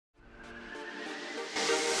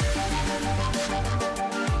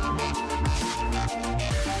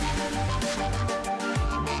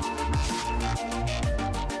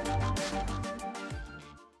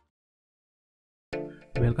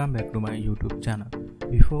Welcome back to my YouTube channel.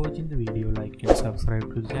 Before watching the video, like and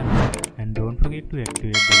subscribe to the channel, and don't forget to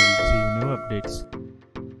activate the bell to see new updates.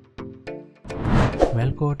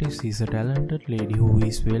 Val Cortez is a talented lady who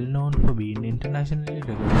is well known for being internationally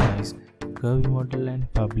recognized curvy model and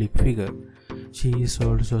public figure. She is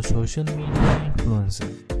also a social media influencer.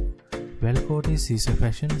 Val Cortez is a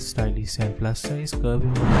fashion stylist and plus-size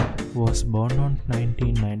curvy model who was born on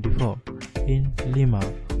 1994 in Lima,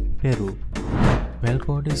 Peru. Val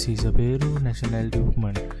Cortez is a Peru nationality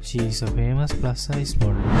woman. She is a famous plus-size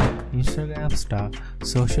model, Instagram star,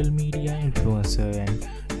 social media influencer, and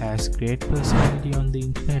has great personality on the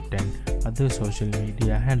internet and other social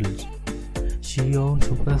media handles. She owns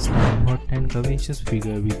super styling, hot and curvaceous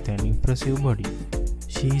figure with an impressive body.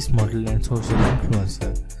 She is model and social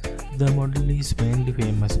influencer. The model is mainly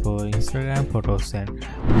famous for Instagram photos and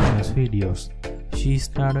business videos. She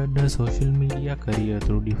started her social media career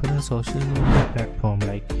through different social media platforms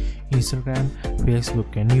like Instagram,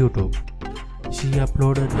 Facebook and YouTube. She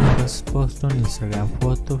uploaded her first post on Instagram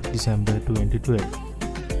 4th of December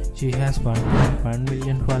 2012. She has 1.1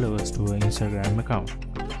 million followers to her Instagram account.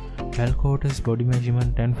 Val Cortez body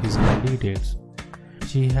measurement and physical details.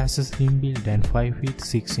 She has a slim build and 5 feet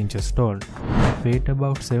 6 inches tall, weight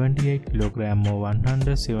about 78 kg or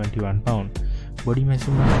 171 pounds. Body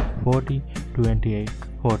measurement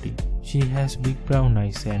 40-28-40. She has big brown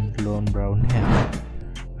eyes and long brown hair.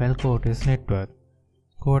 Val Cortez net worth.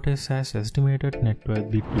 Cortez has estimated net worth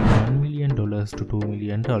between $1 million to $2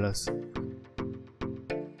 million.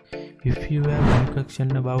 If you have any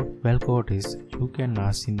question about Val Cortez, you can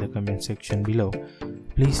ask in the comment section below.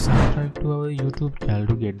 Please subscribe to our YouTube channel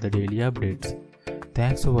to get the daily updates.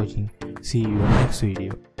 Thanks for watching. See you in the next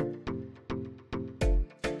video.